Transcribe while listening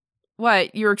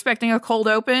What? You were expecting a cold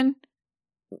open?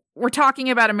 We're talking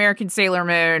about American Sailor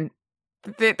Moon.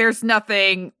 There's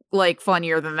nothing, like,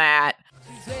 funnier than that.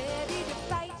 She's ready to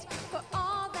fight for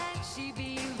all that she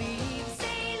believes.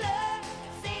 Sailor,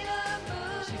 Sailor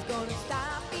Moon. She's gonna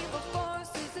stop evil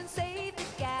forces and save the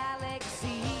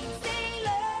galaxy.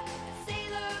 Sailor,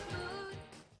 Sailor Moon.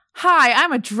 Hi,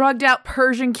 I'm a drugged-out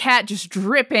Persian cat just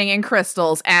dripping in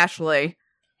crystals, Ashley.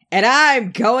 And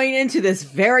I'm going into this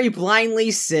very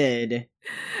blindly, Sid.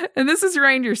 And this is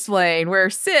Ranger Splain, where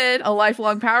Sid, a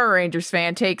lifelong Power Rangers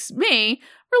fan, takes me,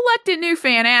 reluctant new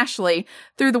fan Ashley,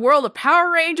 through the world of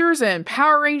Power Rangers and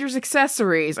Power Rangers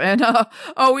accessories. And,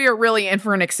 we are really in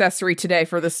for an accessory today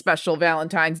for this special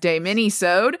Valentine's Day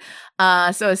mini-sode.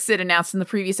 So as Sid announced in the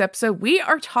previous episode, we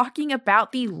are talking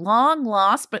about the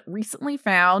long-lost but recently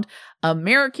found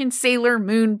American Sailor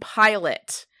Moon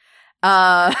pilot.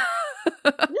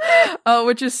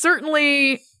 Which is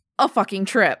certainly a fucking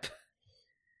trip.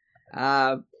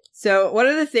 So one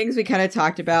of the things we kind of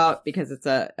talked about, because it's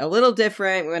a little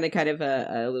different, we want to kind of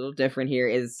a little different here,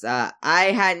 is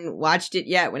I hadn't watched it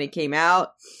yet when it came out,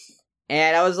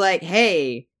 and I was like,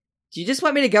 hey, do you just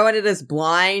want me to go into this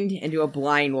blind and do a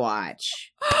blind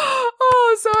watch?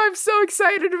 Oh, so I'm so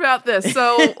excited about this.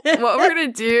 So what we're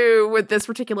going to do with this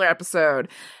particular episode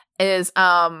is,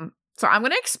 so I'm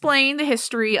going to explain the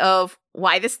history of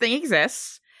why this thing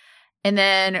exists, and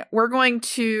then we're going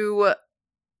to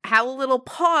have a little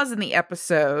pause in the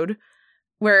episode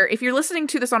where if you're listening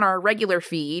to this on our regular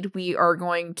feed, we are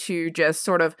going to just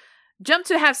sort of jump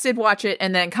to have Sid watch it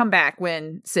and then come back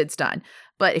when Sid's done.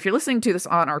 But if you're listening to this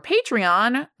on our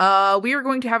Patreon, we are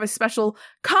going to have a special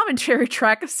commentary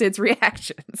track of Sid's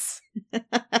reactions. I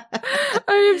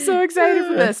am so excited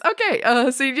for this. Okay,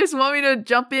 so you just want me to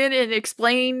jump in and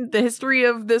explain the history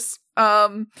of this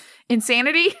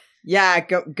insanity? Yeah,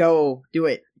 go do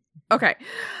it. Okay.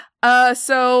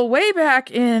 So way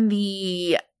back in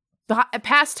the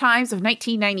past times of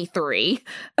 1993,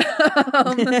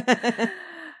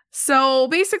 so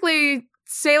basically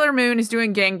Sailor Moon is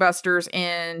doing gangbusters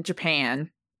in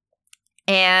Japan.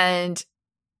 And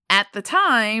at the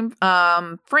time,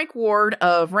 Frank Ward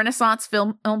of Renaissance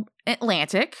Film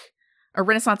Atlantic, or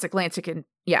Renaissance Atlantic,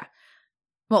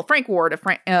 Frank Ward of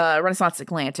Renaissance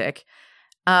Atlantic,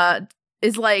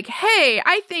 is like, hey,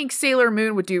 I think Sailor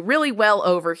Moon would do really well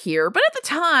over here. But at the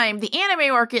time, the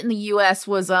anime market in the US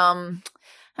was, how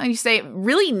do you say,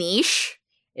 really niche.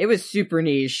 It was super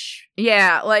niche.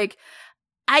 Yeah, like,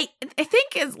 I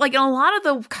think it's like in a lot of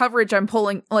the coverage I'm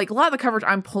pulling,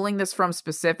 this from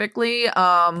specifically,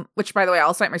 which by the way,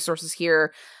 I'll cite my sources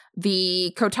here.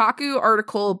 The Kotaku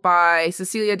article by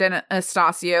Cecilia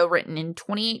D'Anastasio written in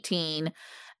 2018,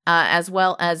 as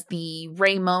well as the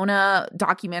Raymona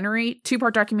documentary,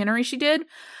 2-part documentary she did.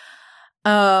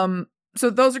 So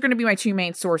those are going to be my two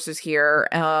main sources here,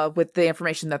 with the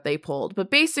information that they pulled.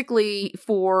 But basically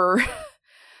for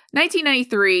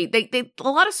 1993, a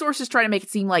lot of sources try to make it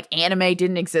seem like anime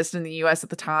didn't exist in the US at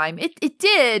the time. It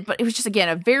did, but it was just, again,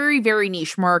 a very, very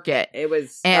niche market. It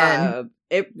was, and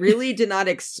it really did not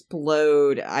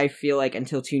explode, I feel like,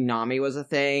 until Toonami was a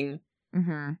thing.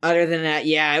 Mm-hmm. Other than that,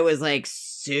 yeah, it was like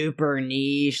super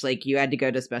niche. Like you had to go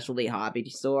to specialty hobby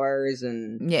stores,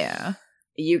 and yeah,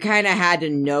 you kind of had to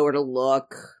know where to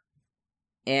look.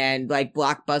 And like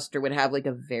Blockbuster would have like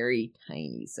a very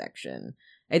tiny section.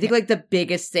 I think like the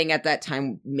biggest thing at that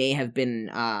time may have been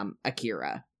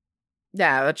Akira.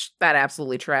 Yeah, that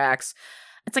absolutely tracks.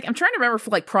 It's like I'm trying to remember if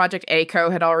like Project A-ko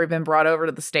had already been brought over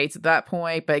to the States at that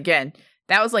point, but again,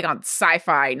 that was like on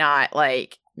Sci-Fi, not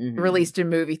like released in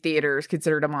movie theaters,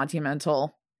 considered a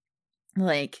monumental.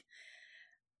 Like,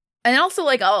 and also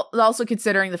like also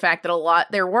considering the fact that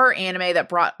there were anime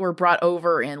that were brought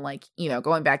over in like, you know,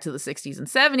 going back to the 60s and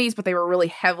 70s, but they were really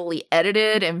heavily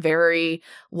edited and very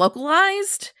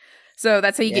localized. So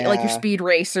that's how you get like your Speed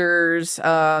Racers,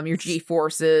 your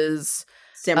G-Forces,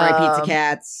 Samurai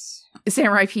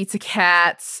Pizza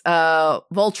Cats,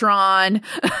 Voltron.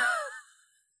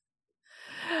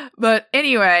 But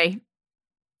anyway,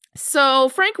 so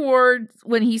Frank Ward,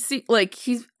 when his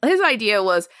idea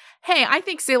was, hey, I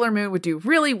think Sailor Moon would do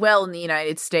really well in the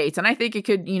United States, and I think it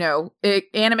could,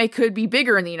 anime could be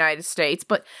bigger in the United States,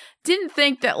 but didn't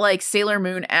think that, like, Sailor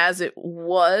Moon as it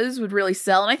would really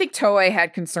sell, and I think Toei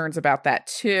had concerns about that,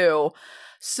 too.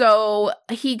 So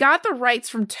he got the rights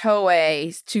from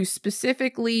Toei to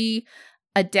specifically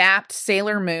adapt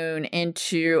Sailor Moon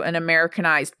into an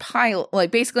Americanized pilot, like,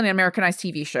 basically an Americanized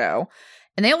TV show,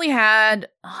 and they only had,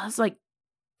 it was like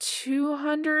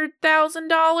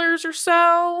 $200,000 or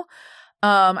so.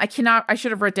 I should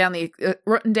have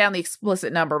written down the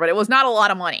explicit number, but it was not a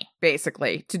lot of money,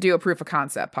 basically, to do a proof of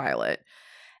concept pilot.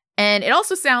 And it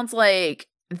also sounds like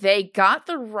they got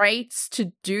the rights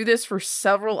to do this for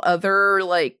several other,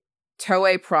 like,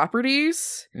 Toei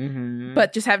properties,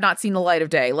 but just have not seen the light of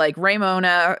day. Like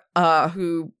Ramona,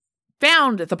 who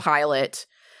found the pilot,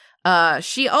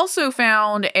 she also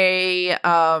found a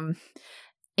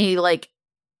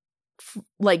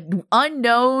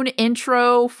unknown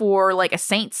intro for like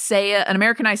an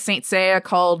Americanized Saint Seiya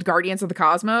called Guardians of the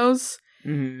Cosmos.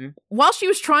 While she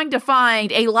was trying to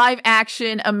find a live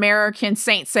action American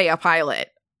Saint Seiya pilot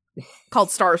called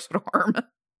Starstorm.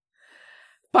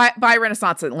 By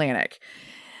Renaissance Atlantic.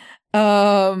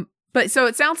 But so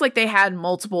it sounds like they had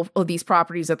multiple of these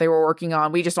properties that they were working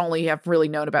on. We just only have really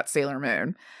known about Sailor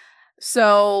Moon.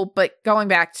 So, but going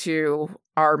back to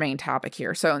our main topic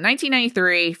here. So in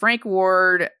 1993, Frank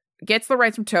Ward gets the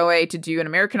rights from Toei to do an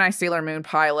Americanized Sailor Moon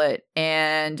pilot,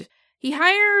 and he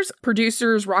hires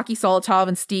producers Rocky Solotov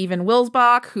and Steven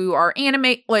Wilsbach, who are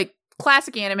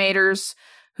classic animators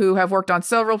who have worked on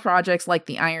several projects like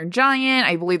The Iron Giant.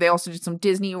 I believe they also did some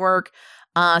Disney work.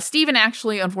 Steven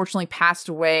actually, unfortunately, passed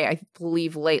away, I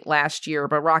believe, late last year,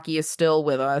 but Rocky is still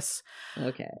with us.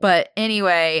 Okay. But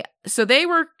anyway, so they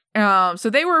were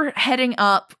heading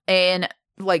up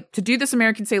to do this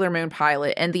American Sailor Moon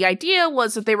pilot, and the idea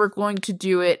was that they were going to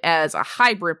do it as a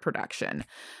hybrid production.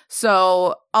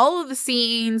 So all of the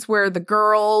scenes where the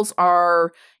girls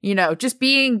are, just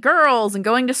being girls and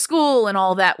going to school and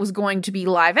all that was going to be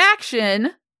live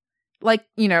action, like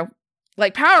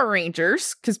Power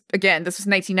Rangers, because again, this was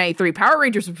 1993. Power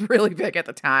Rangers was really big at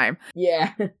the time.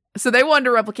 Yeah. So they wanted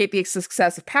to replicate the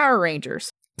success of Power Rangers.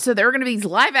 So there were going to be these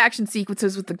live action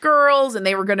sequences with the girls, and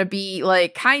they were going to be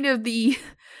like kind of the,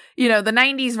 the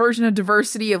 90s version of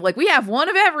Diversity of like, we have one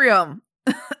of every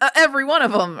one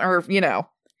of them, or,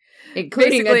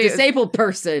 including a disabled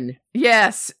person.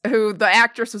 Yes, who the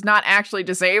actress was not actually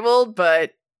disabled,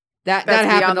 but that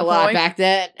happened a lot back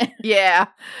then. Yeah.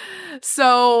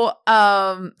 So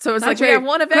it's like we have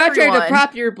one of everyone. Contrary to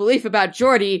popular belief about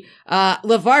Geordie,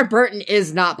 LeVar Burton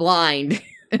is not blind.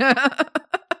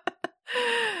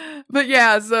 But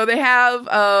yeah, so they have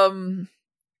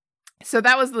so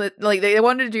that was they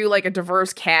wanted to do like a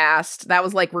diverse cast that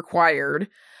was like required.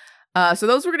 So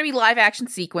those were going to be live action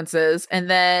sequences, and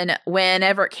then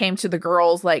whenever it came to the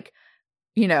girls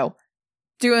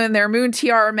doing their moon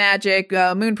tiara magic,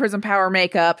 moon prism power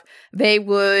makeup, they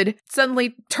would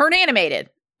suddenly turn animated,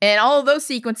 and all of those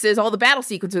sequences, all the battle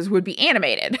sequences would be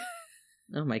animated.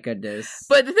 Oh my goodness.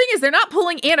 But the thing is, they're not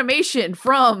pulling animation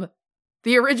from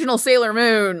the original Sailor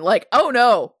Moon. Like, oh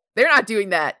no, they're not doing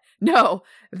that. No,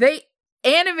 they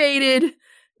animated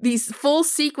these full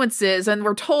sequences and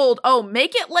were told, oh,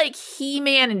 make it like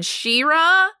He-Man and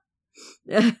She-Ra.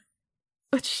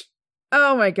 Which,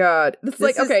 oh my god.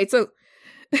 Okay, so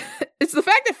it's the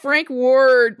fact that Frank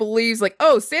Ward believes like,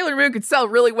 oh, Sailor Moon could sell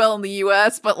really well in the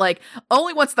US, but like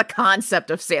only wants the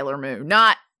concept of Sailor Moon,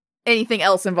 not anything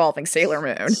else involving Sailor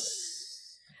Moon.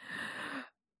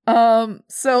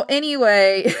 So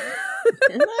anyway.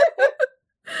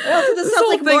 Also, this sounds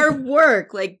like more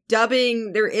work. Like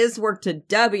dubbing, there is work to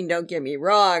dubbing, don't get me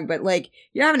wrong, but like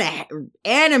you're having to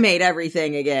animate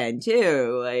everything again,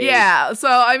 too. Like, yeah, so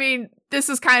I mean, this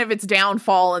is kind of its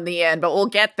downfall in the end, but we'll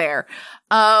get there.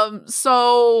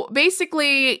 So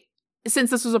basically,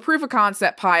 since this was a proof of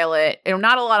concept pilot, and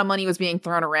not a lot of money was being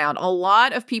thrown around, a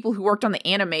lot of people who worked on the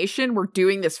animation were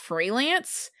doing this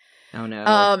freelance. Oh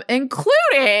no.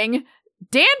 Including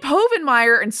Dan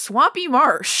Povenmire and Swampy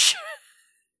Marsh.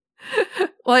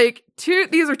 Like,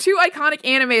 these are two iconic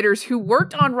animators who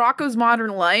worked on Rocko's Modern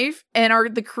Life and are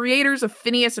the creators of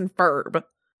Phineas and Ferb.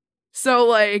 So,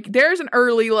 like, there's an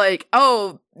early, like,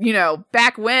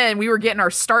 back when we were getting our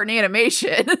start in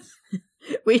animation.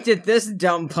 We did this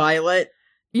dumb pilot.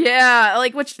 Yeah,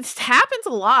 like, which happens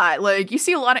a lot. Like, you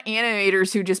see a lot of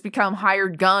animators who just become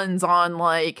hired guns on,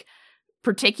 like,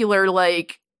 particular,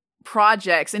 like,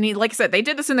 projects. And like I said, they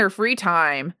did this in their free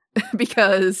time.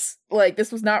 Because, like,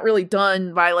 this was not really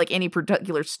done by, like, any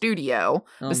particular studio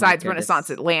besides Renaissance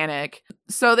Atlantic.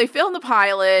 So they filmed the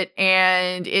pilot,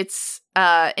 and it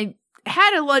had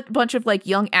a bunch of, like,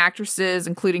 young actresses,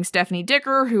 including Stephanie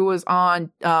Dicker, who was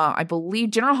on, I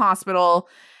believe, General Hospital,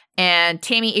 and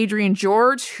Tammy Adrian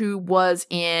George, who was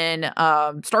in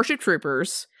Starship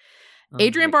Troopers.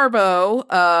 Adrienne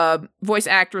Barbeau, voice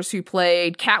actress who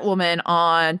played Catwoman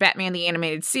on Batman the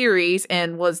Animated Series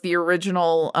and was the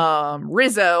original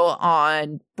Rizzo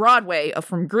on Broadway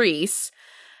from Grease.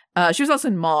 She was also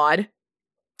in Maude.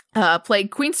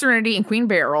 Played Queen Serenity and Queen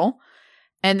Beryl.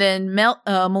 And then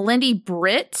Melindy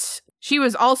Britt she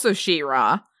was also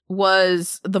She-Ra,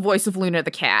 was the voice of Luna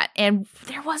the cat. And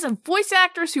there was a voice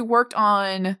actress who worked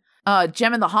on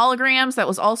Gem and the Holograms that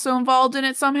was also involved in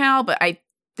it somehow, but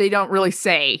they don't really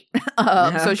say.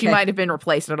 So she might have been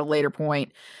replaced at a later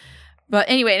point. But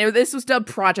anyway, this was dubbed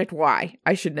Project Y,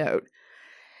 I should note.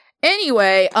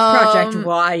 Anyway, Project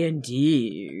Y,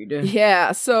 indeed.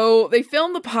 Yeah, so they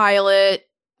filmed the pilot.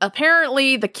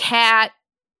 Apparently, the cat.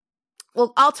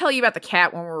 Well, I'll tell you about the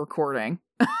cat when we're recording.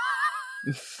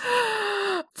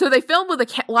 So they filmed with a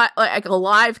cat, like a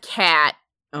live cat,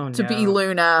 to be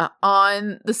Luna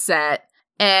on the set,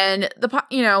 and the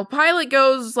pilot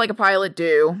goes like a pilot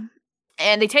do.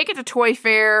 And they take it to Toy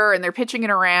Fair, and they're pitching it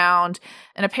around.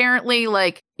 And apparently,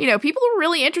 people were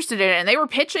really interested in it. And they were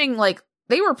pitching,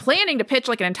 they were planning to pitch,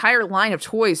 an entire line of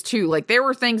toys, too. There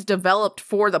were things developed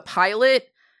for the pilot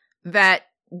that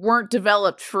weren't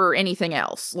developed for anything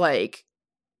else.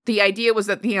 The idea was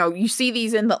that, you see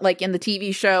these in the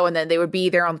TV show, and then they would be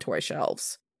there on the toy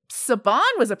shelves.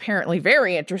 Saban was apparently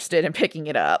very interested in picking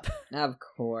it up. Of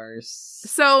course.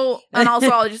 So, and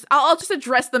also, I'll just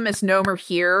address the misnomer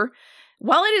here.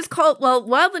 While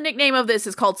the nickname of this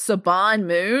is called Saban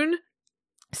Moon,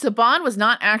 Saban was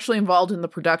not actually involved in the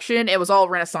production. It was all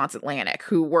Renaissance Atlantic,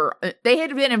 they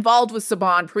had been involved with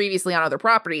Saban previously on other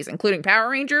properties, including Power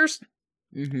Rangers.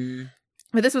 Mm-hmm.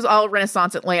 But this was all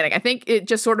Renaissance Atlantic. I think it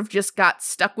just sort of got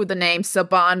stuck with the name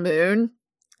Saban Moon,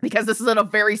 because this is a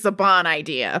very Saban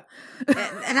idea.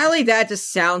 And not only that,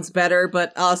 just sounds better,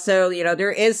 but also,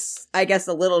 there is, I guess,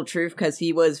 a little truth, because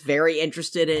he was very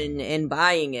interested in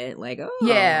buying it.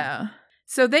 Yeah.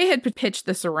 So they had pitched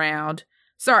this around.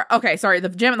 Sorry.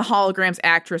 The Gem and the Holograms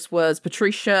actress was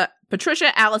Patricia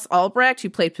Alice Albrecht,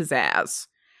 who played Pizzazz.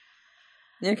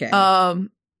 Okay.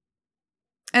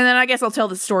 And then I guess I'll tell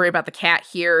the story about the cat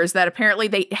here, is that apparently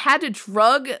they had to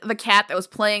drug the cat that was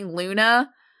playing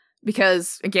Luna,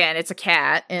 because, again, it's a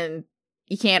cat, and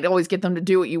you can't always get them to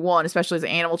do what you want, especially as an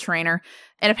animal trainer.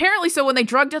 And apparently, so when they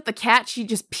drugged up the cat, she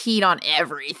just peed on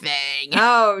everything.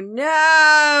 Oh,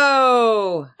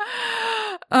 no!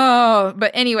 Oh,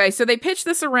 but anyway, so they pitched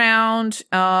this around.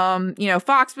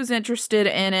 Fox was interested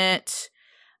in it.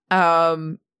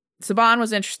 Saban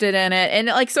was interested in it. And,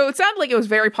 so it sounded like it was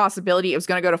very possibility it was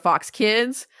going to go to Fox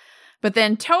Kids. But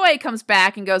then Toei comes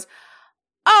back and goes,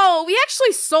 oh, we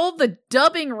actually sold the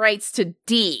dubbing rights to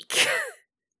DiC.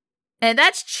 And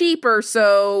that's cheaper,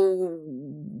 so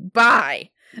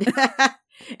bye.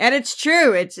 And it's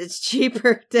true. It's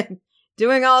cheaper than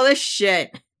doing all this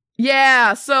shit.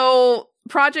 Yeah, so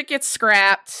project gets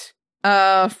scrapped.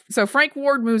 So Frank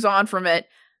Ward moves on from it.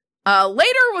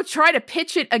 Later we'll try to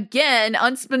pitch it again,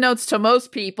 unbeknownst to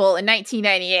most people, in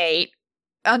 1998,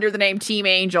 under the name Team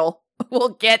Angel. We'll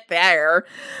get there.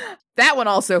 That one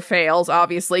also fails,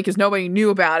 obviously, because nobody knew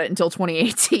about it until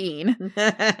 2018.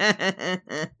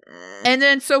 And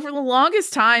then, so for the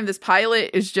longest time, this pilot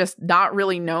is just not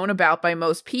really known about by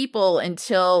most people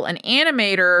until an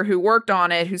animator who worked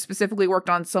on it, who specifically worked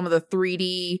on some of the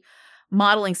 3D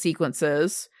modeling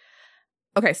sequences.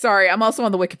 Okay, sorry, I'm also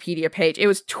on the Wikipedia page. It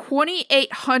was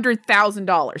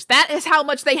 $2,800,000. That is how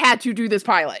much they had to do this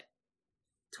pilot.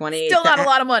 Still not a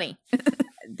lot of money.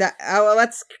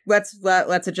 Let's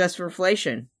adjust for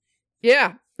inflation.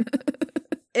 Yeah.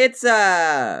 It's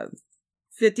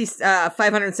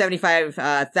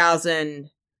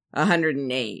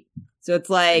 575,108. So it's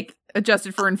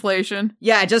adjusted for inflation.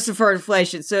 Yeah, adjusted for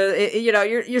inflation. So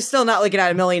you're still not looking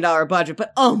at $1 million budget,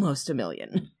 but almost $1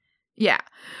 million. Yeah.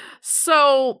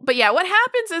 So, but yeah, what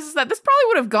happens is that this probably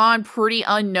would have gone pretty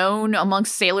unknown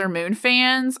amongst Sailor Moon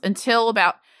fans until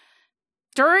about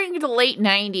during the late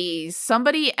 90s,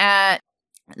 somebody at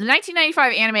the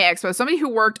 1995 Anime Expo, somebody who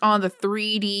worked on the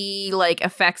 3D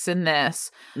effects in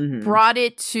this, brought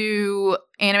it to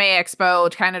Anime Expo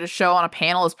to show on a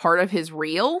panel as part of his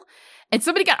reel. And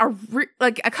somebody got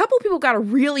a couple people got a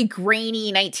really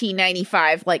grainy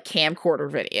 1995 camcorder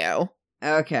video.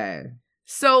 Okay.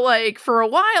 So, for a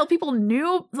while, people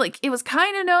knew, it was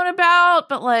kind of known about,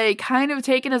 but, kind of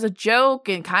taken as a joke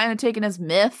and kind of taken as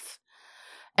myth.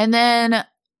 And then,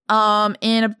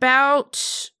 in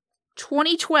about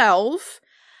 2012,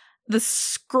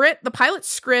 the pilot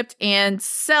script and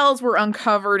cells were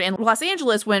uncovered in Los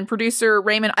Angeles when producer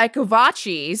Raymond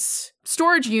Ikovachi's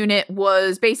storage unit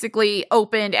was basically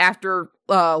opened after,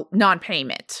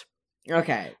 non-payment.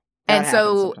 Okay. And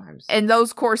so, and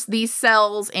those, of course, these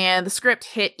cells and the script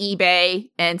hit eBay,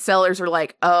 and sellers are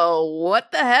like, oh,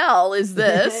 what the hell is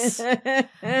this?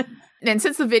 And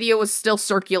since the video was still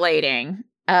circulating,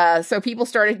 So people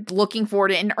started looking for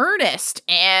it in earnest,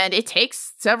 and it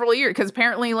takes several years because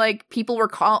apparently, like, people were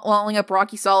calling up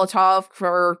Rocky Solotov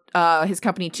for his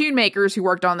company Toon Makers, who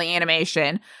worked on the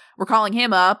animation. Were calling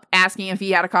him up, asking if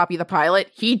he had a copy of the pilot.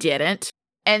 He didn't,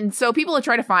 and so people had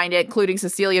tried to find it, including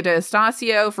Cecilia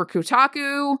D'Estasio for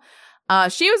Kotaku.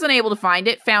 She was unable to find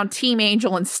it. Found Team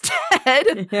Angel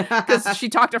instead because she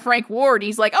talked to Frank Ward.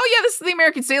 He's like, "Oh yeah, this is the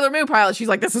American Sailor Moon pilot." She's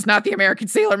like, "This is not the American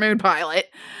Sailor Moon pilot."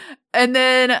 And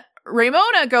then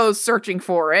Ramona goes searching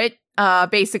for it,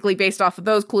 basically based off of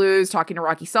those clues, talking to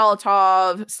Rocky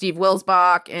Solotov, Steve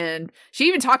Wilsbach, and she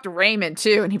even talked to Raymond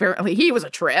too, and apparently he was a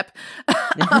trip.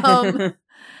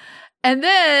 And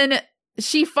then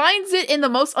she finds it in the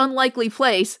most unlikely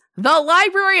place, the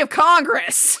Library of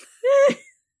Congress.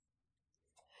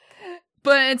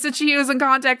 But since she was in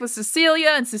contact with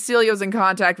Cecilia, and Cecilia was in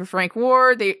contact with Frank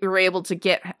Ward, they were able to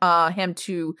get him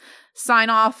to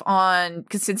sign off on,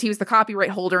 because since he was the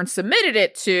copyright holder and submitted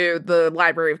it to the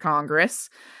Library of Congress,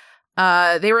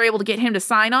 they were able to get him to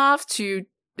sign off to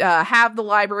have the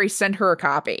library send her a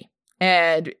copy.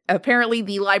 And apparently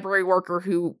the library worker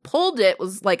who pulled it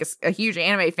was like a huge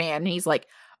anime fan, and he's like,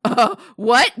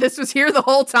 what? This was here the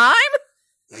whole time?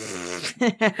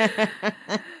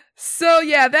 So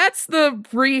yeah, that's the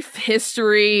brief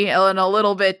history and a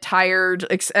little bit tired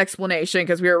explanation,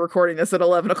 because we were recording this at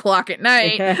 11 o'clock at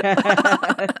night,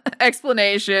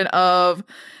 explanation of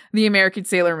the American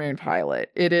Sailor Moon pilot.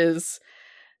 It is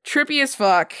trippy as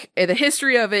fuck. The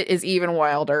history of it is even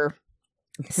wilder.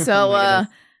 So,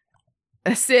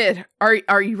 Sid,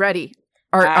 are you ready?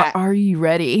 Are you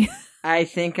ready? I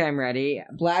think I'm ready.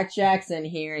 Blackjack's in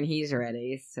here and he's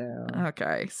ready, so.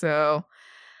 Okay, so.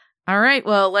 All right,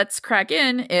 well, let's crack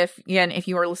in. If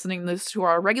you are listening this to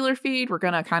our regular feed, we're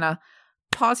going to kind of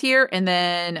pause here, and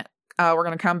then we're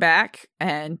going to come back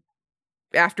and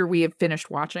after we have finished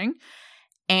watching.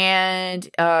 And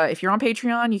if you're on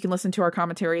Patreon, you can listen to our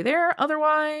commentary there.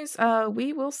 Otherwise,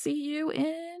 we will see you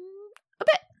in a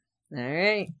bit. All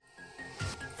right.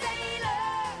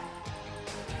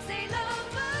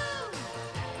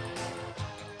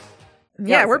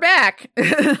 Yeah, we're back.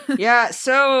 Yeah,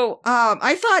 so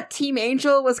I thought Team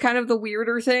Angel was kind of the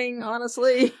weirder thing,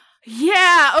 honestly.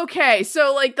 Yeah, okay.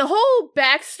 So, like, the whole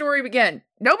backstory, again,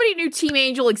 nobody knew Team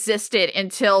Angel existed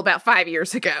until about 5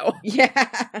 years ago.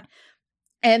 Yeah.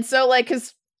 And so, like,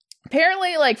 because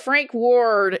apparently, like, Frank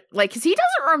Ward, like, because he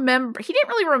didn't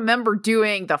really remember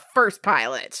doing the first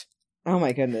pilot. Oh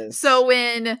my goodness. So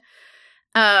when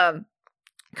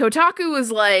Kotaku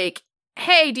was like,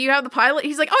 hey, do you have the pilot?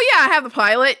 He's like, oh yeah, I have the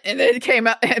pilot. And then it came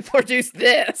out and produced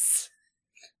this.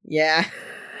 Yeah.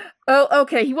 Oh,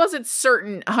 okay. He wasn't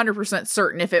 100%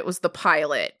 certain if it was the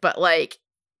pilot, but like,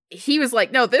 he was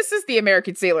like, no, this is the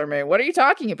American Sailor Moon. What are you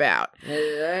talking about?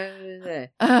 I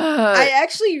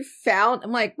actually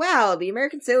I'm like, wow, the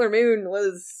American Sailor Moon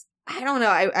was, I don't know.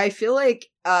 I feel like,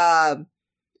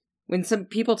 when some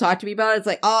people talk to me about it, it's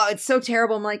like, oh, it's so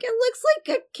terrible. I'm like, it looks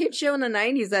like a kid show in the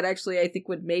 90s that actually I think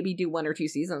would maybe do 1 or 2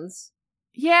 seasons.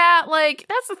 Yeah, like,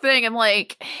 that's the thing. I'm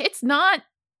like, it's not,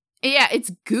 yeah,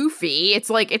 it's goofy. It's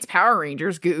like, it's Power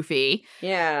Rangers goofy.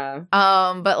 Yeah.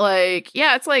 But like,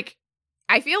 yeah, it's like,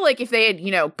 I feel like if they had,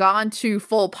 gone to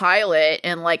full pilot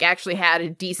and like actually had a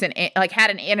decent, had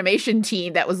an animation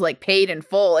team that was like paid in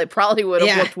full, it probably would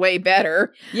have looked way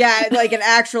better. Yeah, like an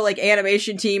actual like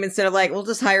animation team instead of like, we'll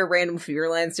just hire random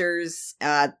freelancers.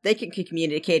 They can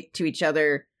communicate to each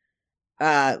other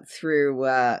through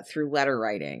letter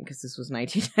writing, because this was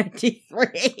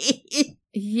 1993.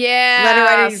 Yeah, letter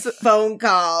writing, phone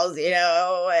calls,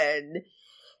 and.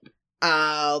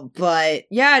 But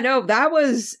yeah, no, that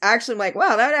was actually like,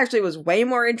 wow, that actually was way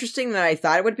more interesting than I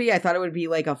thought it would be. I thought it would be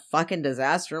like a fucking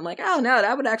disaster. I'm like, oh no,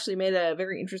 that would actually made a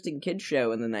very interesting kid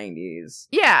show in the 90s.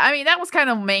 Yeah, I mean, that was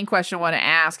kind of the main question I want to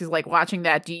ask is like, watching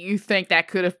that, do you think that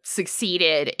could have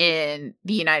succeeded in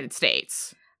the United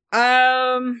States?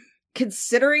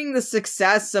 Considering the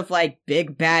success of like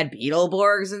Big Bad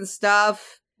Beetleborgs and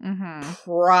stuff,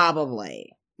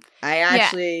 probably.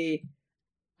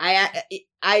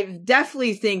 I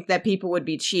definitely think that people would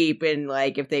be cheap, and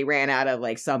like if they ran out of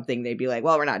like something, they'd be like,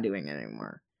 "Well, we're not doing it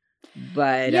anymore."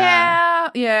 But yeah.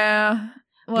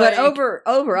 Like, but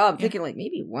overall, I'm thinking like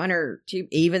maybe 1 or 2,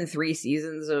 even 3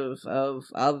 seasons of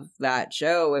that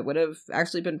show. It would have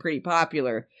actually been pretty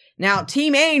popular. Now,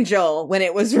 Team Angel, when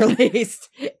it was released,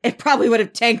 it probably would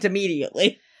have tanked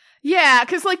immediately. Yeah,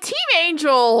 because like Team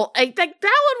Angel, like that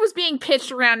one was being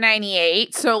pitched around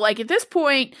 98, so like at this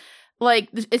point. like,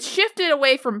 it's shifted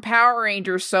away from Power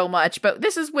Rangers so much, but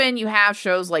this is when you have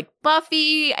shows like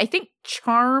Buffy. I think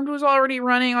Charmed was already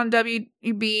running on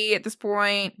WB at this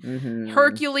point. Mhm.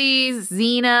 Hercules,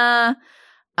 Xena.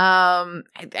 I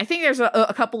think there's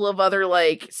a couple of other,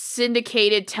 like,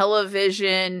 syndicated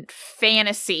television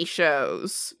fantasy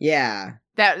shows Yeah.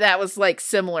 that was, like,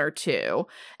 similar to.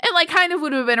 And, like, kind of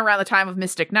would have been around the time of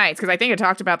Mystic Knights, because I think I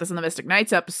talked about this in the Mystic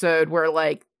Knights episode, where,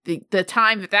 like, the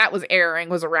time that was airing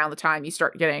was around the time you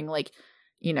start getting, like,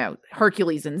 you know,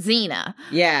 Hercules and Xena.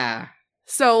 Yeah.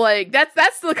 So, like,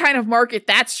 that's the kind of market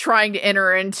that's trying to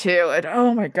enter into. And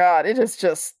oh my god, it is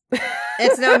just...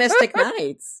 It's no Mystic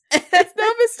Knights. It's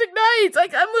no Mystic Knights.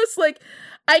 Like, I'm just like,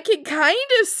 I can kind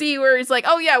of see where he's like,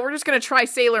 oh yeah, we're just gonna try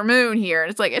Sailor Moon here. And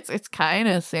it's like, it's kind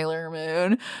of Sailor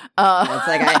Moon. It's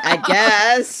like, I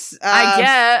guess.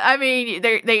 I mean,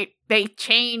 they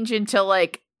change into,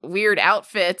 like, weird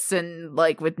outfits and,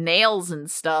 like, with nails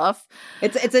and stuff.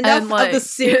 It's enough And, like, of the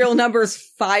serial numbers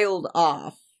filed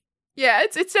off. Yeah,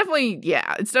 it's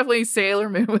definitely Sailor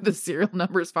Moon with the serial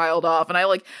numbers filed off. And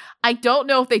I don't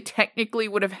know if they technically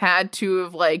would have had to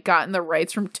have, like, gotten the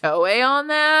rights from Toei on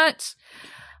that.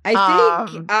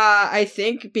 I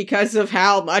think because of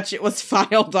how much it was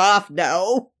filed off,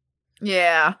 no.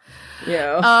 Yeah.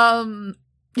 Yeah.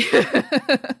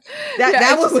 That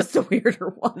that one was the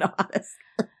weirder one,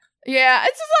 honestly. Yeah,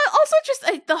 it's just also just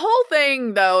like, the whole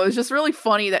thing, though, is just really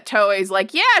funny that Toei's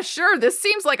like, yeah, sure, this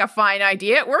seems like a fine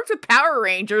idea. It worked with Power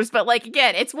Rangers, but, like,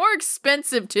 again, it's more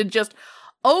expensive to just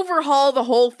overhaul the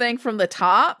whole thing from the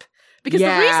top. Because the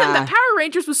reason that Power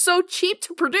Rangers was so cheap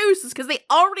to produce is because they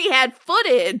already had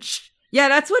footage. Yeah,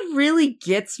 that's what really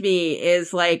gets me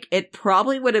is, like, it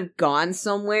probably would have gone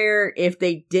somewhere if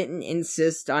they didn't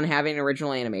insist on having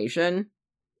original animation.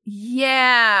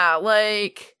 Yeah,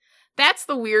 like... That's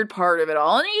the weird part of it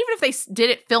all. And even if they did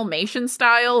it Filmation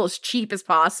style, as cheap as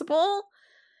possible,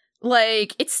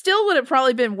 like, it still would have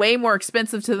probably been way more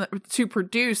expensive to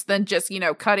produce than just, you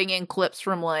know, cutting in clips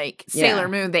from, like, Sailor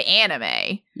Moon, the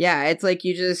anime. Yeah, it's like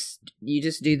you just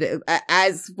do the...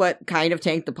 As what kind of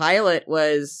tanked the pilot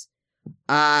was,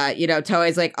 you know,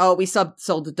 Toei's like, oh, we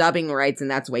sold the dubbing rights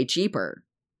and that's way cheaper.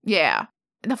 Yeah.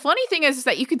 And the funny thing is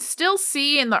that you could still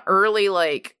see in the early,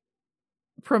 like,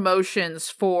 promotions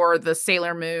for the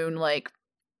Sailor Moon, like,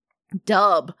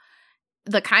 dub,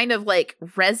 the kind of, like,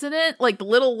 resonant, like, the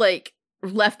little, like,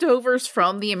 leftovers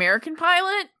from the American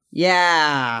pilot.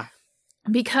 Yeah.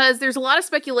 Because there's a lot of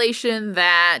speculation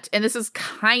that, and this has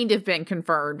kind of been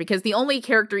confirmed, because the only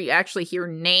character you actually hear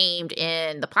named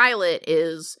in the pilot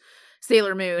is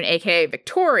Sailor Moon, aka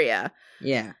Victoria.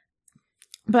 Yeah.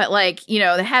 But, like, you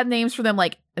know, they had names for them,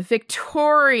 like,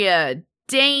 Victoria,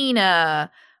 Dana,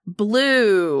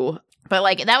 Blue, but,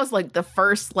 like, that was, like, the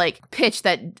first, like, pitch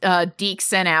that Deke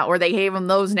sent out where they gave them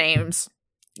those names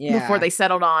before they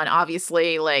settled on,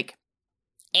 obviously, like,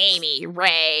 Amy,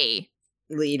 Ray,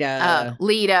 Lita,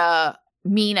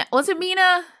 Mina. Was it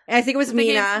Mina? I think it was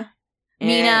Mina.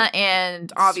 Mina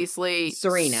and obviously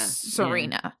Serena.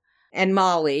 Yeah. And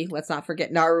Molly. Let's not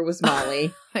forget Naru was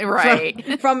Molly.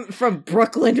 Right. From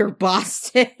Brooklyn or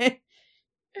Boston.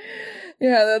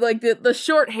 Yeah, like the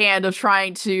shorthand of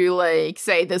trying to, like,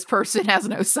 say this person has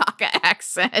an Osaka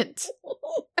accent.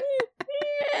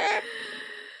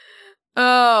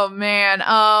 Oh man.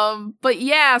 But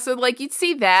yeah, so, like, you'd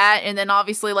see that, and then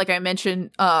obviously, like I mentioned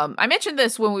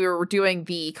this when we were doing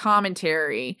the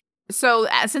commentary. So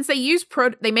since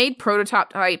they made prototype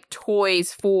type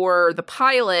toys for the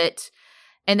pilot,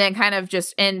 and then kind of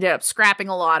just ended up scrapping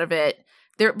a lot of it.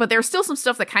 But there's still some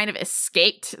stuff that kind of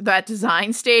escaped that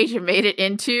design stage and made it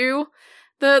into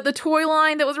the toy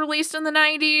line that was released in the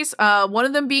 90s. One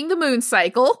of them being the Moon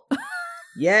Cycle.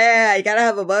 Yeah, you gotta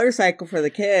have a motorcycle for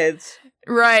the kids.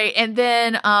 Right. And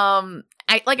then,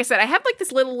 like I said, I have, like,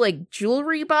 this little, like,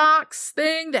 jewelry box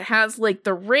thing that has, like,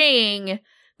 the ring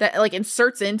that, like,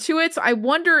 inserts into it. So I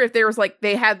wonder if there was, like,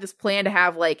 they had this plan to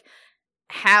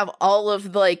have all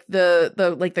of, like,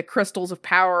 the crystals of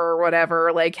power or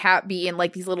whatever, like, be in,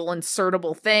 like, these little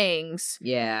insertable things.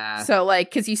 Yeah. So, like,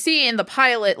 because you see in the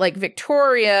pilot, like,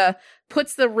 Victoria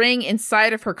puts the ring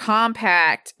inside of her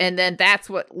compact, and then that's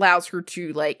what allows her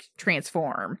to, like,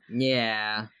 transform.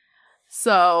 Yeah.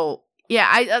 So, yeah,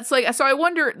 I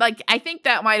wonder, like, I think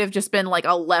that might have just been, like,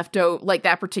 a leftover, like,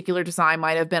 that particular design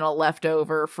might have been a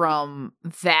leftover from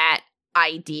that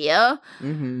idea.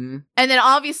 Mm-hmm. And then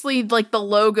obviously, like, the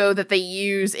logo that they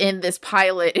use in this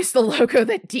pilot is the logo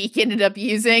that Deke ended up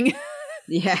using.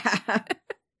 Yeah.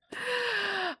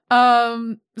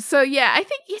 So yeah, I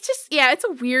think it's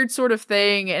a weird sort of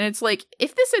thing, and it's like,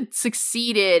 if this had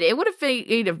succeeded, it would have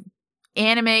made a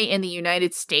anime in the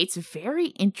United States very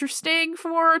interesting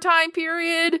for a time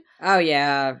period. Oh,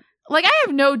 yeah. Like, I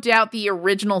have no doubt the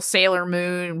original Sailor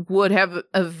Moon would have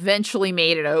eventually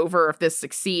made it over if this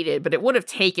succeeded, but it would have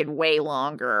taken way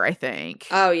longer, I think.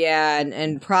 Oh, yeah,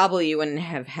 and probably you wouldn't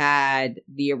have had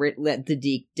the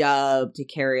Deke dub to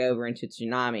carry over into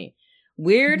Toonami.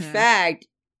 Weird fact,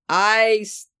 one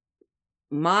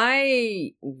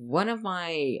of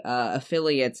my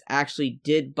affiliates actually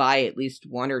did buy at least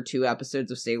 1 or 2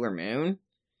 episodes of Sailor Moon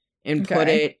and put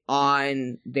it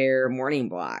on their morning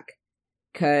block.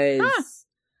 Because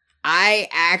I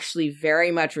actually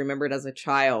very much remembered as a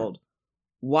child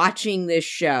watching this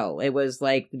show. It was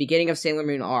like the beginning of Sailor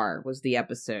Moon R was the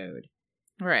episode.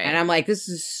 Right. And I'm like, this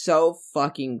is so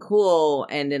fucking cool.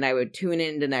 And then I would tune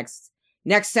in to next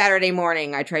Saturday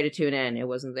morning. I tried to tune in. It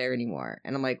wasn't there anymore.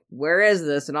 And I'm like, where is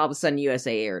this? And all of a sudden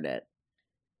USA aired it.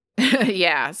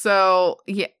 Yeah. So,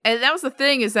 yeah. And that was the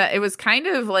thing, is that it was kind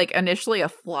of like initially a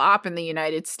flop in the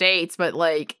United States, but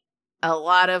like, a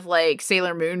lot of like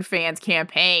Sailor Moon fans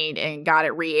campaigned and got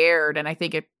it re-aired, and I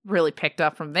think it really picked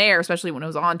up from there, especially when it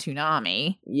was on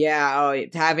Toonami. Yeah,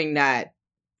 having that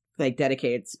like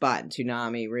dedicated spot in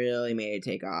Toonami really made it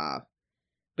take off.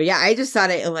 But yeah, I just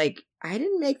thought it like, I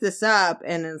didn't make this up,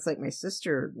 and it's like my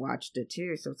sister watched it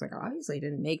too, so it's like, obviously I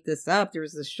didn't make this up. There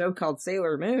was this show called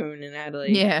Sailor Moon, and it had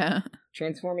like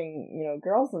transforming,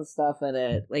 girls and stuff in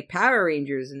it, like Power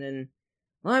Rangers, and then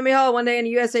lo and behold, one day on the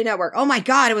USA Network, oh my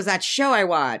god, it was that show I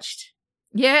watched.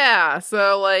 Yeah,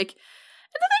 so like,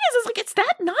 and the thing is like, it's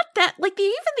not that, like,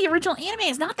 even the original anime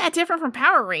is not that different from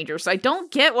Power Rangers. So I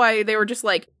don't get why they were just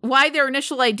like, why their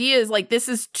initial idea is like, this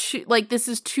is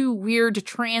too weird to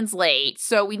translate,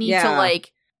 so we need to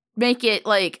like make it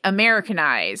like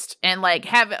Americanized and like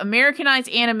have Americanized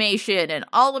animation and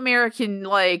all American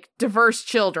like diverse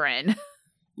children.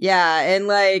 Yeah, and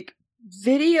like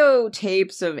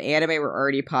videotapes of anime were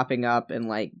already popping up in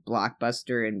like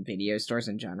Blockbuster and video stores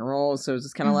in general, so it was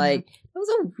just kind of like, that was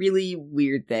a really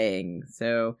weird thing.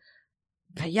 So,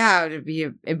 but yeah, it'd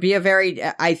be a very,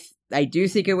 I do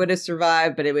think it would have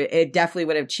survived, but it definitely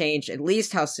would have changed at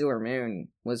least how Sailor Moon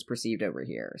was perceived over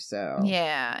here. So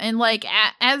yeah, and like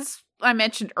as I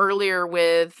mentioned earlier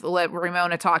with what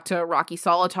Ramona talked to Rocky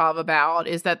Solotov about,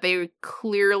 is that they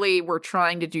clearly were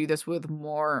trying to do this with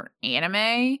more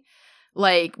anime.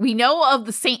 Like, we know of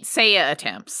the Saint Seiya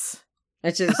attempts.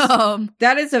 It's just,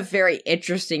 that is a very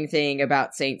interesting thing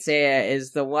about Saint Seiya,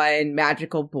 is the one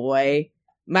Magical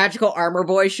Armor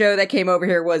Boy show that came over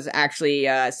here was actually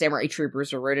Samurai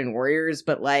Troopers or Ronin Warriors,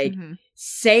 but like,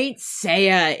 Saint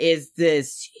Seiya is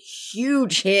this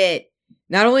huge hit,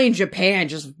 not only in Japan,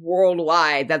 just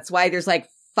worldwide. That's why there's like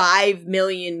 5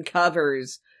 million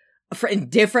covers in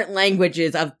different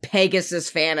languages of Pegasus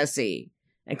Fantasy.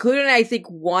 Including, I think,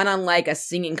 one on, like, a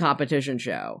singing competition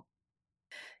show.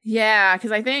 Yeah,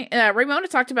 because I think Ramona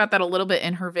talked about that a little bit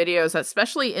in her videos,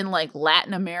 especially in, like,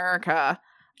 Latin America.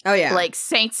 Oh, yeah. Like,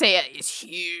 Saint Seiya is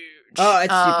huge. Oh,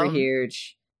 it's super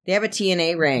huge. They have a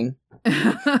TNA ring.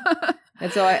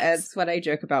 That's what I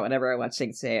joke about whenever I watch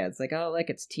Saint Seiya. It's like, oh, look,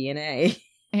 it's TNA.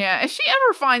 Yeah, if she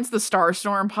ever finds the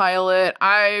Starstorm pilot,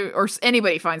 or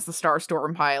anybody finds the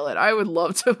Starstorm pilot, I would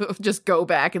love to just go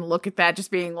back and look at that,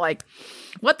 just being like,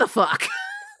 what the fuck?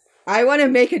 I want to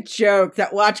make a joke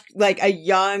that watch, like, a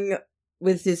young,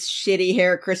 with his shitty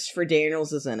hair, Christopher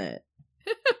Daniels is in it.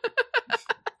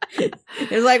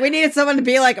 It's like, we needed someone to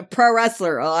be like a pro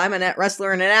wrestler. Oh, I'm a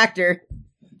wrestler and an actor.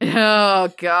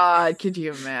 Oh, God, could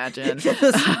you imagine?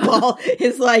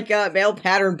 His, like, male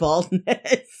pattern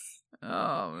baldness.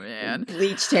 Oh, man.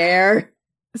 Bleached hair.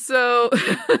 So,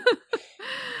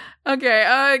 okay,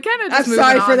 kind of just I'm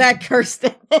sorry on. for that,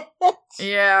 Kirsten.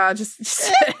 Yeah,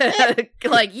 just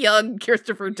like young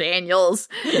Christopher Daniels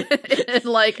in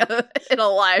like in a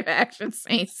live action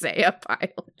Saint Seiya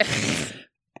pilot.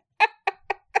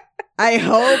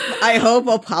 I hope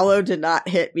Apollo did not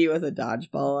hit me with a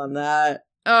dodgeball on that.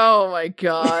 Oh my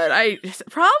god. I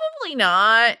probably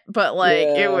not, but like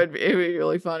it would be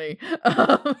really funny.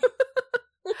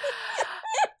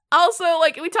 Also,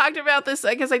 like, we talked about this,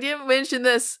 because I didn't mention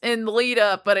this in the lead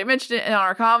up, but I mentioned it in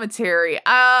our commentary.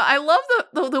 I love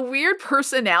the weird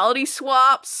personality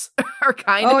swaps are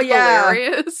kind of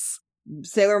hilarious.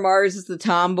 Sailor Mars is the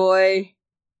tomboy.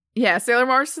 Yeah, Sailor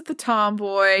Mars is the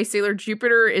tomboy. Sailor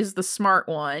Jupiter is the smart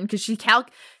one, because she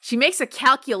makes a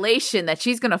calculation that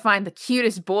she's gonna find the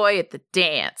cutest boy at the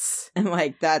dance. And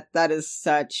like that is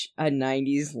such a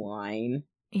 90s line.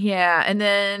 Yeah, and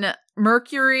then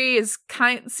Mercury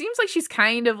seems like she's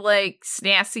kind of like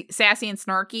sassy and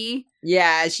snarky.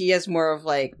 Yeah, she has more of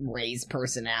like Ray's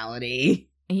personality.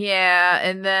 Yeah,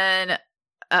 and then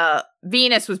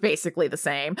Venus was basically the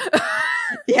same.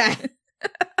 Yeah.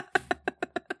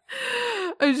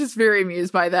 I was just very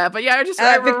amused by that. But yeah, I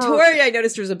remember Victoria, I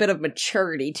noticed there was a bit of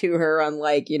maturity to her,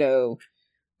 unlike, Usagi.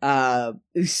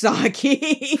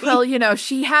 Well,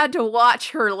 she had to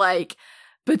watch her, like,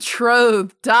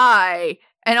 betrothed die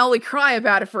and only cry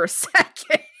about it for a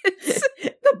second.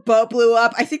 The boat blew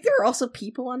up. I think there were also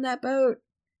people on that boat.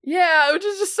 Yeah, which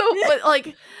is just so, but,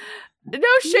 like, no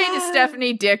shade to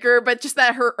Stephanie Dicker, but just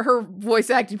that her voice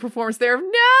acting performance there,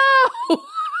 no!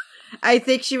 I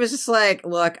think she was just like,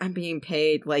 look, I'm being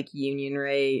paid, like, union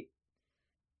rate.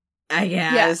 I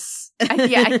guess.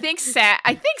 Yeah, I think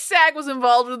SAG was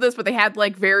involved with this, but they had,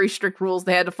 like, very strict rules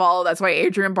they had to follow. That's why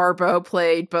Adrienne Barbeau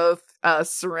played both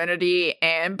Serenity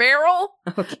and Beryl.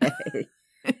 Okay.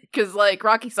 Because, like,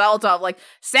 Rocky Solotov, like,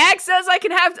 SAG says I can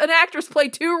have an actress play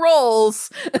 2 roles.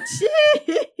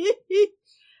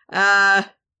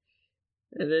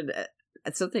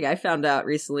 It's something I found out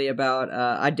recently about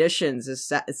auditions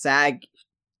is SAG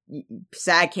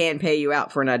can pay you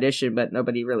out for an audition, but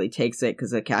nobody really takes it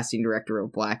because the casting director will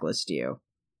blacklist you.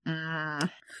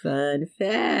 Fun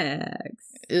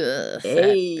facts.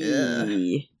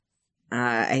 Hey.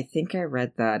 I think I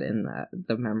read that in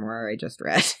the memoir I just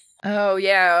read. Oh,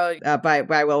 yeah.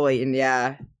 By Will Wheaton,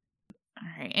 yeah. All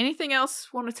right. Anything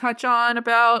else want to touch on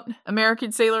about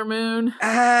American Sailor Moon?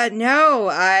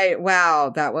 No.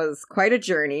 Wow, that was quite a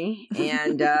journey.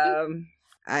 And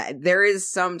there is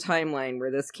some timeline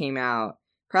where this came out.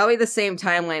 Probably the same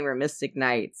timeline where Mystic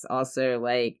Knights also,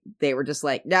 like, they were just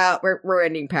like, no, we're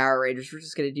ending Power Rangers. We're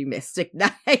just going to do Mystic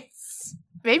Knights.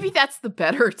 Maybe that's the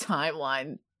better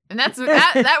timeline. And that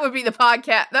would be the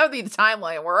podcast. That would be the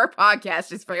timeline where our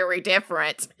podcast is very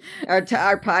different. Our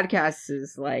podcast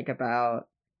is like about,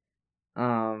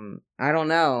 I don't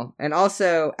know. And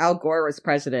also, Al Gore was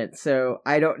president, so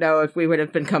I don't know if we would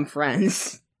have become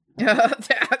friends.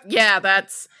 Yeah,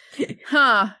 that's,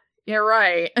 you're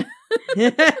right.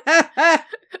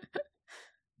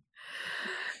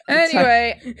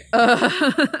 Anyway,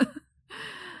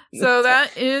 so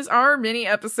that is our mini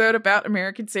episode about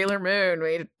American Sailor Moon.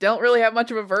 We don't really have much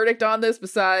of a verdict on this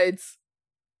besides,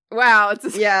 wow, it's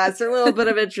a little bit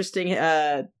of interesting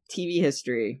TV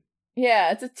history.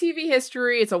 Yeah, it's a TV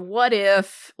history. It's a what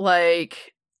if,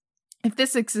 like, if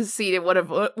this had succeeded, what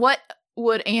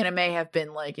would anime have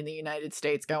been like in the United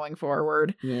States going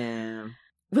forward? Yeah.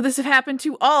 Would this have happened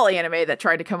to all anime that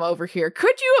tried to come over here?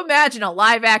 Could you imagine a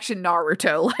live-action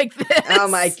Naruto like this? Oh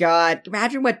my god.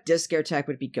 Imagine what Discotech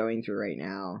would be going through right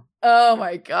now. Oh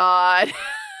my god.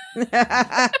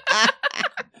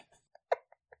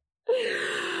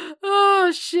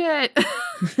 Oh, shit.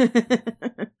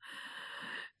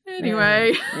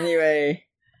 Anyway.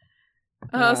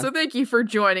 So thank you for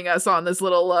joining us on this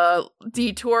little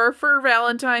detour for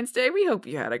Valentine's Day. We hope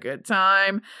you had a good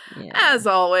time. Yeah. As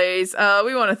always,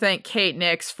 we want to thank Kate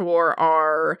Nix for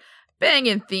our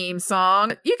banging theme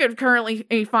song. You can currently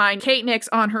find Kate Nix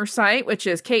on her site, which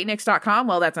is katenix.com.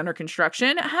 Well, that's under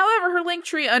construction. However, her link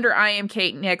tree under I Am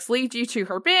Kate Nix leads you to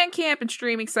her Bandcamp and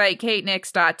streaming site,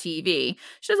 katenix.tv.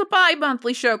 She does a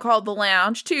bi-monthly show called The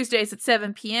Lounge, Tuesdays at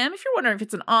 7 p.m. If you're wondering if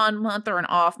it's an on month or an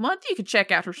off month, you can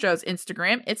check out her show's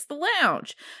Instagram. It's The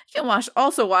Lounge. You can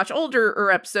also watch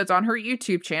older episodes on her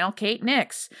YouTube channel, Kate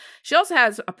Nix. She also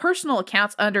has personal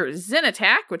accounts under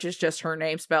Zenattack, which is just her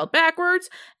name spelled backwards,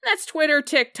 and that's Twitter,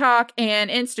 TikTok, and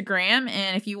Instagram.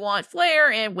 And if you want flair,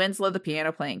 and Winslow the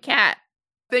piano playing cat.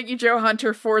 Thank you, Joe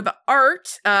Hunter, for the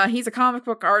art. He's a comic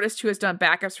book artist who has done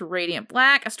backups for Radiant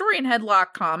Black, Astoria and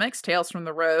Headlock Comics, Tales from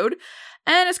the Road,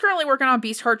 and is currently working on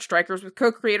Beast Heart Strikers with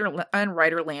co-creator and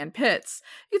writer Lan Pitts.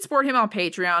 You can support him on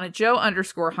Patreon at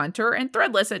Joe_Hunter and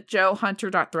Threadless at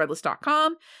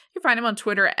joehunter.threadless.com. You can find him on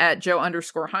Twitter at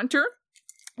Joe_Hunter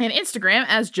and Instagram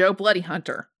as Joe Bloody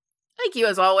Hunter. Thank you,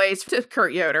 as always, to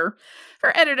Kurt Yoder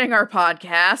for editing our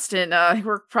podcast, and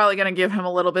we're probably going to give him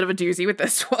a little bit of a doozy with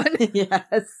this one.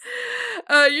 Yes.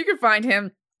 You can find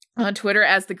him on Twitter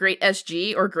as The Great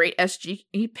SG or Great SG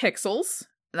Pixels.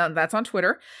 That's on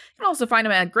Twitter. You can also find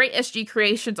him at Great SG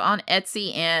Creations on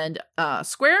Etsy and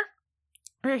Square,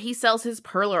 where he sells his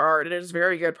perler art. It is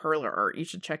very good perler art. You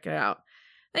should check it out.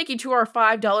 Thank you to our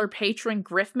 $5 patron,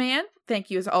 Griffman.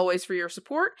 Thank you, as always, for your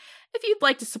support. If you'd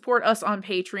like to support us on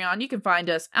Patreon, you can find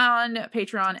us on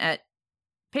Patreon at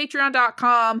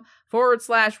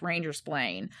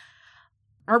patreon.com/Rangersplain.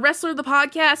 Our wrestler of the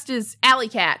podcast is Alley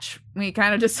Catch. We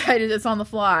kind of decided this on the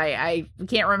fly. I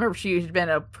can't remember if she had been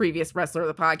a previous wrestler of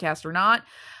the podcast or not.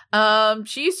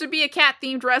 She used to be a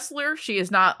cat-themed wrestler. She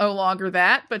is no longer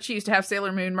that, but she used to have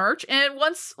Sailor Moon merch. And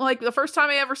once, like, the first time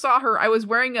I ever saw her, I was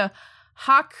wearing a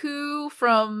Haku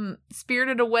from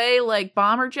Spirited Away, like,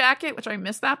 bomber jacket, which I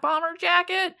miss that bomber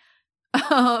jacket.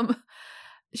 I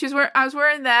was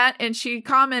wearing that, and she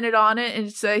commented on it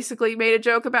and basically made a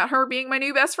joke about her being my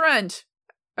new best friend.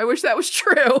 I wish that was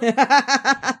true.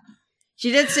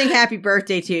 She did sing happy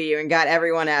birthday to you and got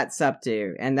everyone at sup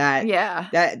to. And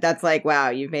that's like,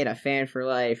 wow, you've made a fan for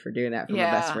life for doing that for my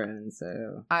best friend.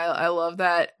 So I love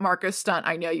that. Marco Stunt,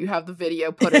 I know you have the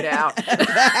video, put it out.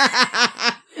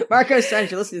 Marco Stunt,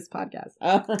 you listen to this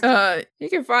podcast. You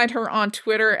can find her on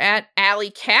Twitter at Allie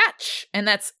Catch, and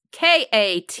that's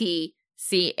KATCH.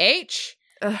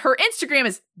 Her Instagram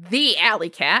is the Allie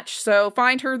Catch, so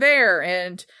find her there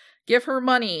and give her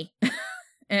money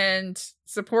and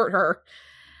support her.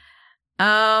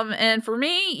 And for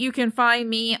me, you can find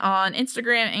me on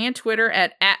Instagram and Twitter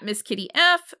at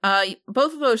MissKittyF.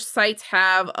 Both of those sites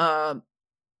have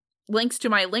links to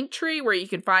my link tree where you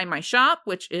can find my shop,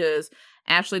 which is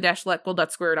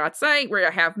ashley-letgold.square.site, where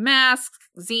I have masks,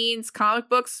 zines, comic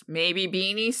books, maybe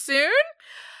beanies soon.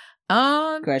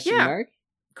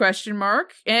 Question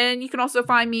mark. And you can also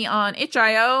find me on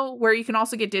itch.io, where you can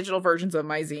also get digital versions of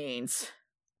my zines.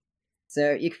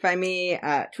 So you can find me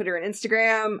Twitter and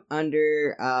Instagram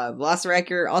under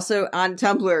Velociraptor. Also on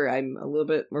Tumblr. I'm a little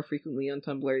bit more frequently on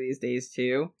Tumblr these days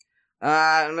too.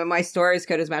 My store is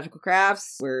Koto's Magical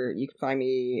Crafts, where you can find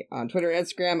me on Twitter and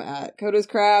Instagram at Koto's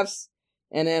Crafts.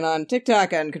 And then on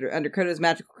TikTok under Koto's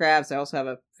Magical Crafts. I also have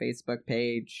a Facebook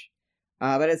page.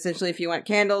 But essentially, if you want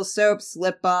candles, soaps,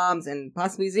 lip balms, and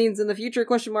possibly zines in the future,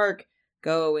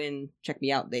 go and check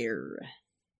me out there.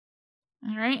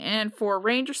 All right, and for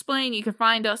Rangersplain, you can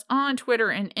find us on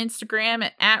Twitter and Instagram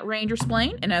at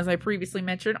Rangersplain, and as I previously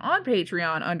mentioned, on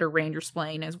Patreon under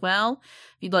Rangersplain as well,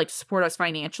 if you'd like to support us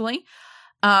financially.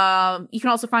 You can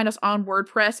also find us on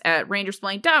WordPress at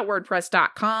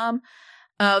rangersplain.wordpress.com.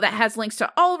 That has links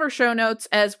to all of our show notes,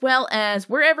 as well as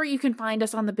wherever you can find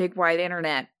us on the big wide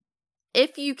internet.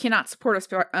 If you cannot support us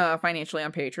financially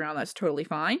on Patreon, that's totally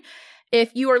fine.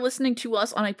 If you are listening to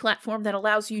us on a platform that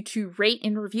allows you to rate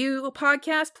and review a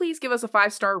podcast, please give us a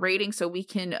 5-star rating so we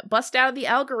can bust out of the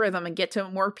algorithm and get to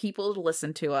more people to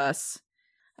listen to us.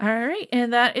 All right,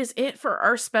 and that is it for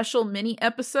our special mini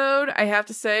episode. I have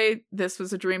to say, this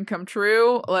was a dream come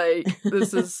true. Like,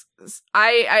 this is...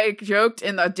 I joked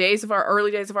in the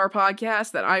early days of our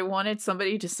podcast that I wanted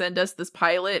somebody to send us this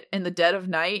pilot in the dead of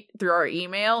night through our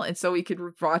email, and so we could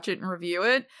watch it and review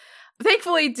it.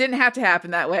 Thankfully, it didn't have to happen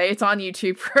that way. It's on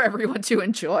YouTube for everyone to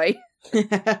enjoy.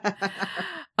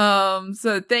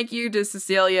 So thank you to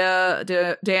Cecilia,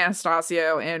 De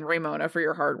Anastasio, and Ramona for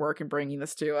your hard work in bringing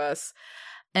this to us.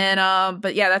 And,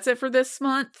 but yeah, that's it for this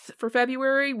month. For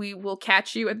February, we will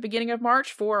catch you at the beginning of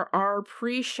March for our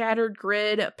pre-Shattered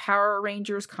Grid Power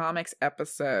Rangers comics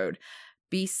episode.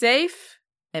 Be safe,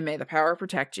 and may the power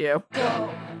protect you. Go,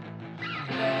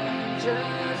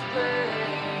 Rangers.